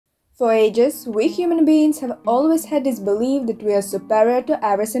For ages, we human beings have always had this belief that we are superior to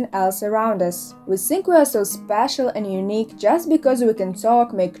everything else around us. We think we are so special and unique just because we can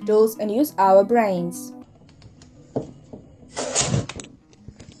talk, make tools, and use our brains.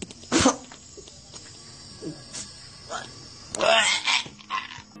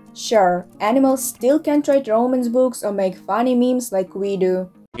 Sure, animals still can't write romance books or make funny memes like we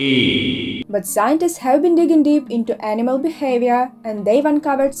do. But scientists have been digging deep into animal behavior and they've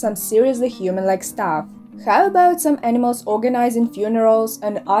uncovered some seriously human-like stuff. How about some animals organizing funerals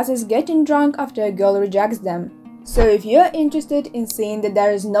and others getting drunk after a girl rejects them? So if you're interested in seeing that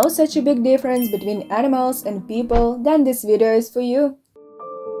there is no such a big difference between animals and people, then this video is for you.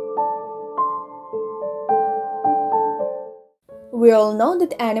 We all know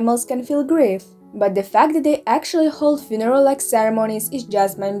that animals can feel grief, but the fact that they actually hold funeral-like ceremonies is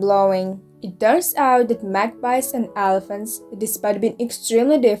just mind-blowing. It turns out that magpies and elephants, despite being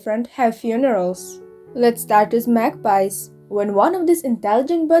extremely different, have funerals. Let's start with magpies. When one of these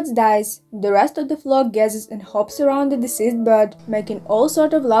intelligent birds dies, the rest of the flock gathers and hops around the deceased bird, making all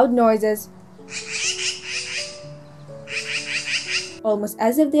sorts of loud noises, almost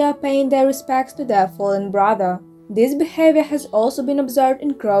as if they are paying their respects to their fallen brother. This behavior has also been observed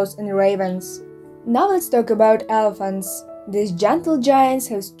in crows and ravens. Now let's talk about elephants. These gentle giants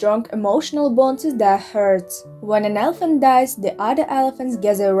have strong emotional bonds with their herds. When an elephant dies, the other elephants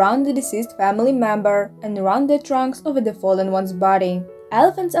gather around the deceased family member and run their trunks over the fallen one's body.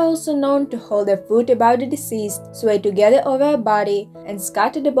 Elephants are also known to hold their foot about the deceased, sway together over a body, and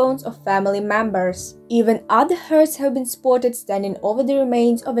scatter the bones of family members. Even other herds have been spotted standing over the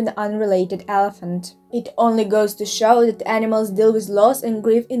remains of an unrelated elephant. It only goes to show that animals deal with loss and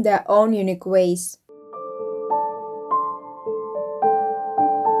grief in their own unique ways.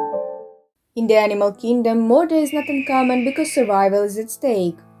 In the animal kingdom, murder is not uncommon because survival is at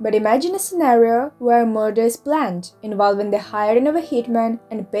stake. But imagine a scenario where murder is planned, involving the hiring of a hitman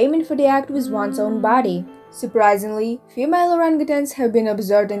and payment for the act with one's own body. Surprisingly, female orangutans have been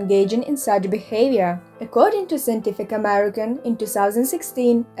observed engaging in such behavior. According to Scientific American, in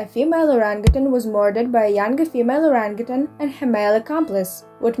 2016, a female orangutan was murdered by a younger female orangutan and her male accomplice.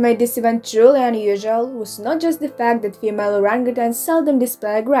 What made this event truly unusual was not just the fact that female orangutans seldom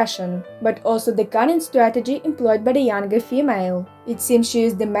display aggression, but also the cunning strategy employed by the younger female. It seems she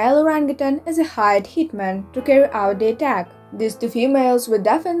used the male orangutan as a hired hitman to carry out the attack. These two females were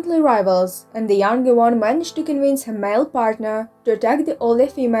definitely rivals, and the younger one managed to convince her male partner to attack the older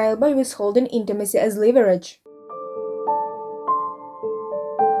female by withholding intimacy as leverage.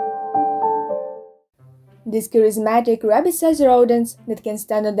 These charismatic rabbit-sized rodents that can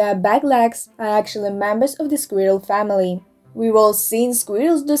stand on their back legs are actually members of the squirrel family. We've all seen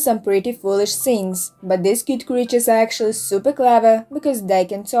squirrels do some pretty foolish things, but these cute creatures are actually super clever because they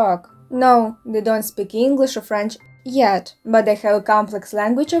can talk. No, they don't speak English or French yet, but they have a complex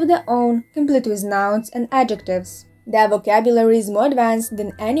language of their own, complete with nouns and adjectives. Their vocabulary is more advanced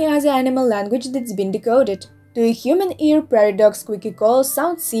than any other animal language that's been decoded. To a human ear, prairie dogs' squeaky calls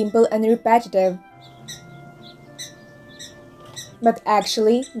sound simple and repetitive. But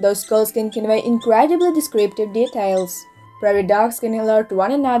actually, those calls can convey incredibly descriptive details. Prairie dogs can alert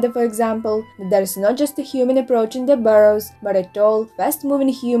one another, for example, that there is not just a human approaching their burrows, but a tall, fast-moving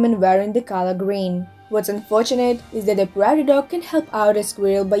human wearing the color green. What's unfortunate is that a prairie dog can help out a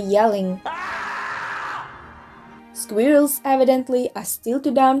squirrel by yelling. Squirrels, evidently, are still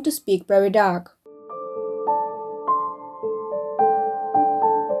too dumb to speak prairie dog.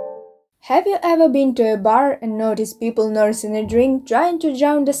 Have you ever been to a bar and noticed people nursing a drink trying to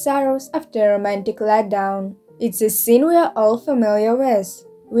drown the sorrows after a romantic letdown? It's a scene we are all familiar with.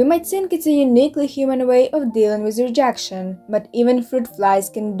 We might think it's a uniquely human way of dealing with rejection, but even fruit flies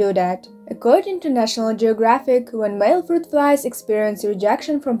can do that. According to National Geographic, when male fruit flies experience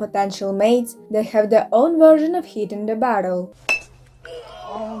rejection from potential mates, they have their own version of hitting the bottle.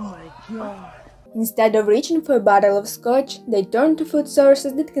 Oh my god. Instead of reaching for a bottle of scotch, they turn to food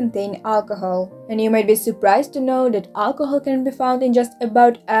sources that contain alcohol. And you might be surprised to know that alcohol can be found in just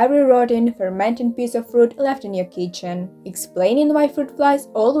about every rotten, fermenting piece of fruit left in your kitchen, explaining why fruit flies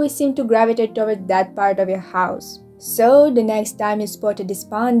always seem to gravitate toward that part of your house. So, the next time you spot a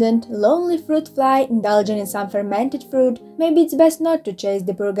despondent, lonely fruit fly indulging in some fermented fruit, maybe it's best not to chase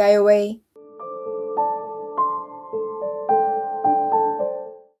the poor guy away.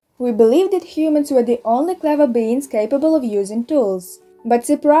 We believed that humans were the only clever beings capable of using tools. But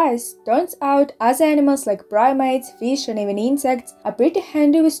surprise! Turns out other animals like primates, fish and even insects are pretty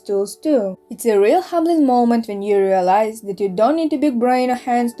handy with tools too. It's a real humbling moment when you realize that you don't need a big brain or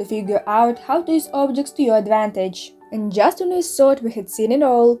hands to figure out how to use objects to your advantage. And just when we thought we had seen it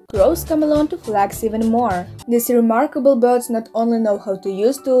all, crows come along to flex even more. These remarkable birds not only know how to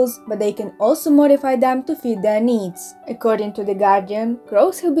use tools, but they can also modify them to fit their needs. According to The Guardian,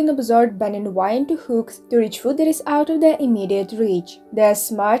 crows have been observed bending wire into hooks to reach food that is out of their immediate reach. They are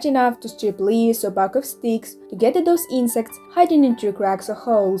smart enough to strip leaves or bark of sticks to get at those insects hiding in tree cracks or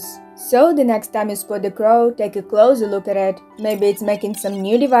holes. So the next time you spot the crow, take a closer look at it. Maybe it's making some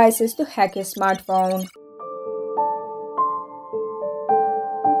new devices to hack your smartphone.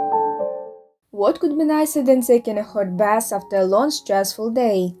 What could be nicer than taking a hot bath after a long stressful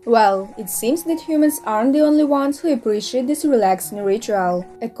day? Well, it seems that humans aren't the only ones who appreciate this relaxing ritual.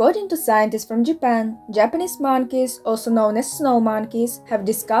 According to scientists from Japan, Japanese monkeys, also known as snow monkeys, have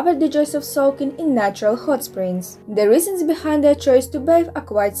discovered the joys of soaking in natural hot springs. The reasons behind their choice to bathe are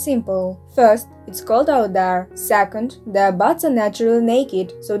quite simple. First, it's cold out there. Second, their butts are naturally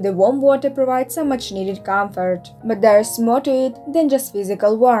naked, so the warm water provides some much-needed comfort. But there's more to it than just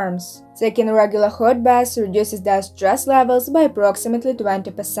physical warmth. Taking a regular hot bath reduces their stress levels by approximately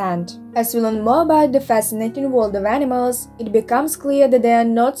 20%. As we learn more about the fascinating world of animals, it becomes clear that they are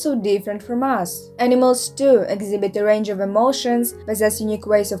not so different from us. Animals too exhibit a range of emotions, possess unique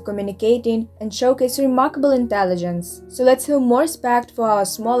ways of communicating, and showcase remarkable intelligence. So let's have more respect for our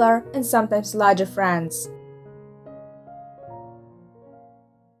smaller and sometimes larger friends.